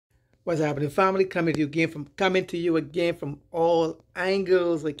What's happening, family? Coming to you again from all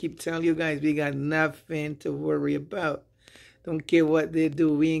angles. I keep telling you guys, we got nothing to worry about. Don't care what they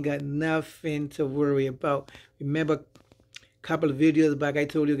do, we ain't got nothing to worry about. Remember, a couple of videos back, I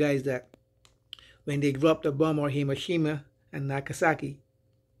told you guys that when they dropped the bomb on Hiroshima and Nagasaki,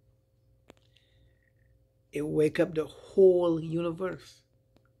 it wake up the whole universe.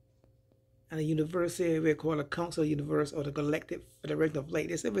 And the universe here we call a council universe or the collective federation of light.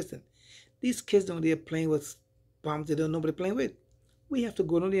 It's everything. These kids don't dare playing with bombs they don't know what they're playing with. We have to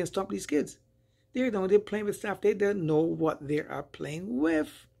go down there and stop these kids. They're down there playing with stuff they don't know what they are playing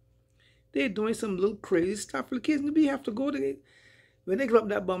with. They're doing some little crazy stuff for the kids. We have to go there. When they drop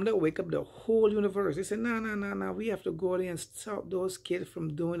that bomb, they'll wake up the whole universe. They say, no. We have to go there and stop those kids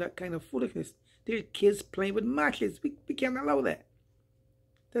from doing that kind of foolishness. They're kids playing with matches. We can't allow that.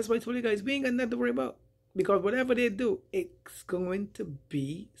 That's why I told you guys, we ain't got nothing to worry about. Because whatever they do, it's going to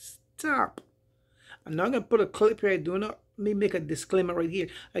be stopped. I'm not going to put a clip here. Let me make a disclaimer right here.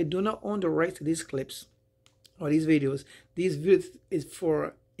 I do not own the rights to these clips or these videos. These videos is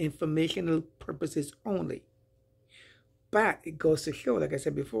for informational purposes only. But it goes to show, like I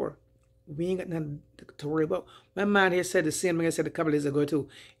said before, we ain't got nothing to worry about. My man here said the same thing I said a couple of days ago too.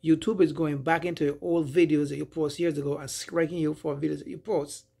 YouTube is going back into your old videos that you post years ago and striking you for videos that you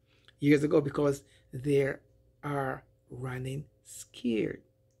post years ago because they are running scared.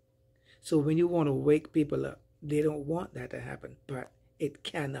 So when you want to wake people up, they don't want that to happen, but it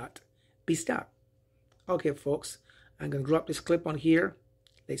cannot be stopped. Okay, folks, I'm going to drop this clip on here.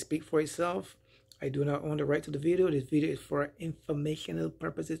 They speak for itself. I do not own the right to the video. This video is for informational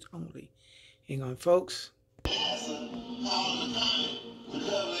purposes only. Hang on, folks.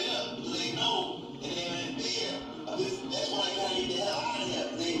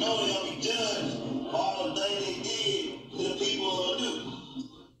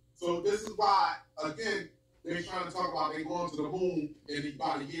 So this is why, again, they're trying to talk about they going to the moon in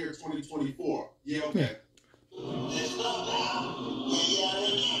about the year 2024. Yeah, okay.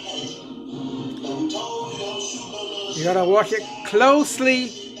 You gotta watch it closely.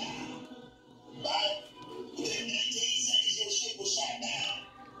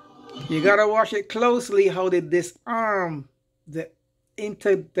 You gotta watch it closely how they disarm the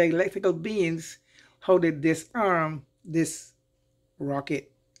intergalactical beings, how they disarm this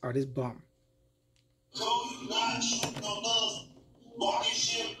rocket or this bomb. So you not shoot no rocket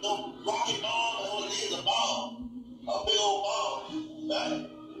ship, no rocket bomb, all it is a bomb. A big old bomb. Right?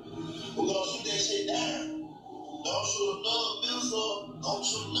 We're gonna shoot that shit down. Don't shoot another missile, don't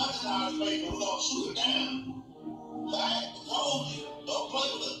shoot nothing out of space, we're gonna shoot it down. Right? I told you, don't play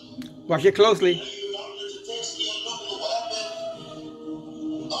with it. Watch it closely.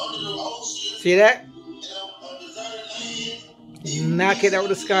 See that? Knock it out of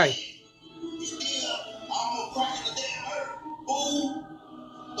the sky.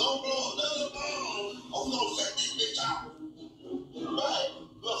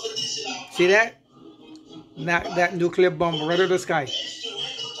 See that? Knock that nuclear bomb right out of the sky.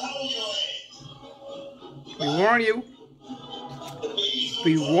 We warn you.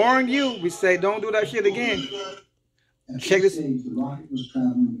 We warned you. We say don't do that shit again. Check this. The rocket was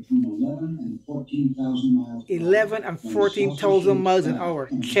traveling between 11 and 14,000 miles. 11 and 14,000 miles an hour.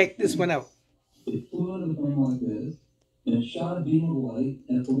 Check this one out. It flew into the thing like this, and it shot a beam of light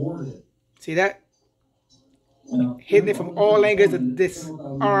at the warhead. See that? Hitting it from all angles to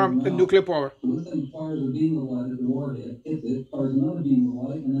disarm the nuclear power. So this thing fires a beam of light at the warhead, hits it, fires another beam of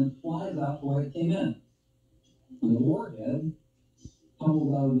light, and then flies out the way it came in. And the warhead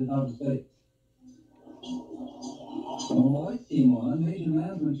tumbled out of space. When the lights came on, Major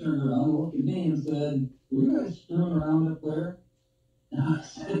Management turned around and looked at me and said, "Were you guys screwing around up there?" And I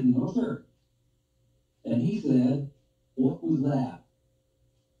said, "No, sir." And he said, "What was that?"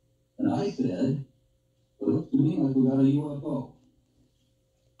 And I said, "It looks to me like we got a UFO."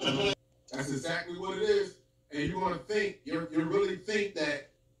 That's exactly what it is. And you're going to think, you really think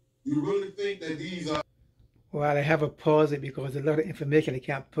that these are... Well, I have to pause it because a lot of information I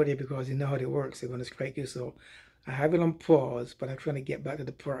can't put it because you know how it works. They're going to strike you. So I have it on pause, but I'm trying to get back to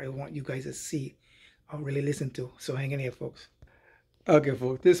the part I want you guys to see or really listen to. So hang in here, folks. Okay,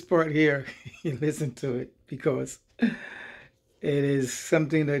 folks, this part here, you listen to it because it is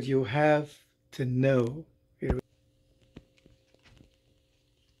something that you have to know.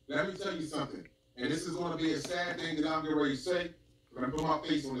 Let me tell you something, and this is going to be a sad thing that I'm getting ready to say, but I'm putting my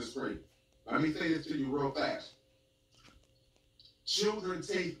face on the screen. Let me say this to you real fast. Children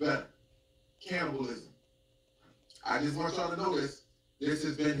taste better. Cannibalism. I just want y'all to know this. This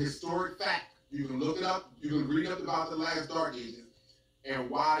has been historic fact. You can look it up. You can read up about the last Dark Ages. and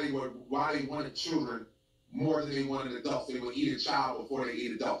why they wanted children more than they wanted adults. They would eat a child before they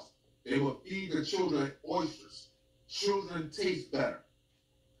eat adults. They would feed the children oysters. Children taste better.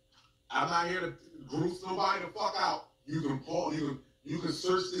 I'm not here to gross nobody the fuck out. You can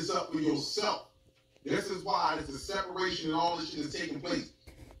search this up for yourself. This is why it's a separation and all this shit is taking place.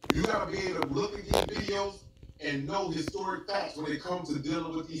 You gotta be able to look at these videos and know historic facts when it comes to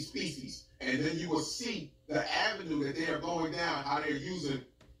dealing with these species. And then you will see the avenue that they are going down, how they're using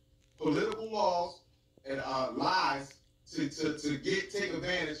political laws and lies to take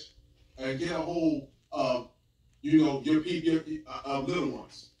advantage and get a hold of, your people, little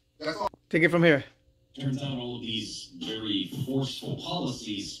ones. That's all. Take it from here. Turns out all of these very forceful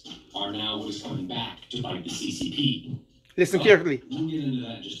policies are now what is coming back to bite the CCP. Listen carefully. We'll get into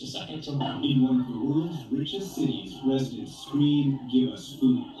that in just a second. In one of the world's richest cities, residents scream, "Give us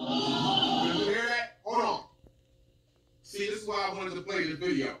food." You hear that? Hold on. See, this is why I wanted to play this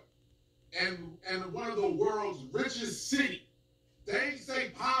video. And one of the world's richest city, they ain't say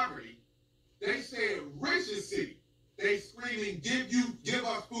poverty, they said richest city. They screaming, give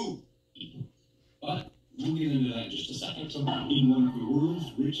us food. But we'll get into that in just a second. In one of the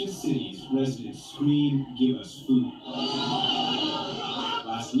world's richest cities, residents scream, "Give us food."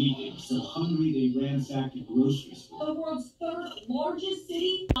 Last week, they were so hungry they ransacked a grocery store. The world's third largest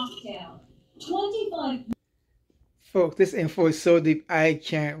city, Town. 25. Folks, this info is so deep, I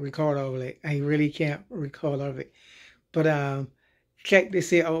can't record all of it. I really can't record all of it. But check this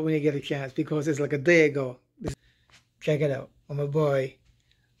here out when you get a chance, because it's like a day ago. Check it out. My boy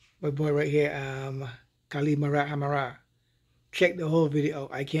right here, Khalid Hamara. Check the whole video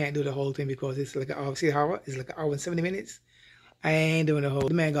out. I can't do the whole thing because it's like an hour. See how it's like an hour and 70 minutes. I ain't doing the whole.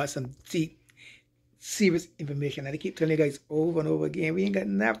 The man got some deep, serious information. And I keep telling you guys over and over again, we ain't got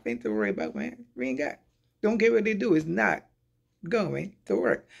nothing to worry about, man. We ain't got. Don't get what they do. It's not going to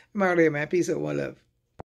work. I'm out there, man. Peace out, one love.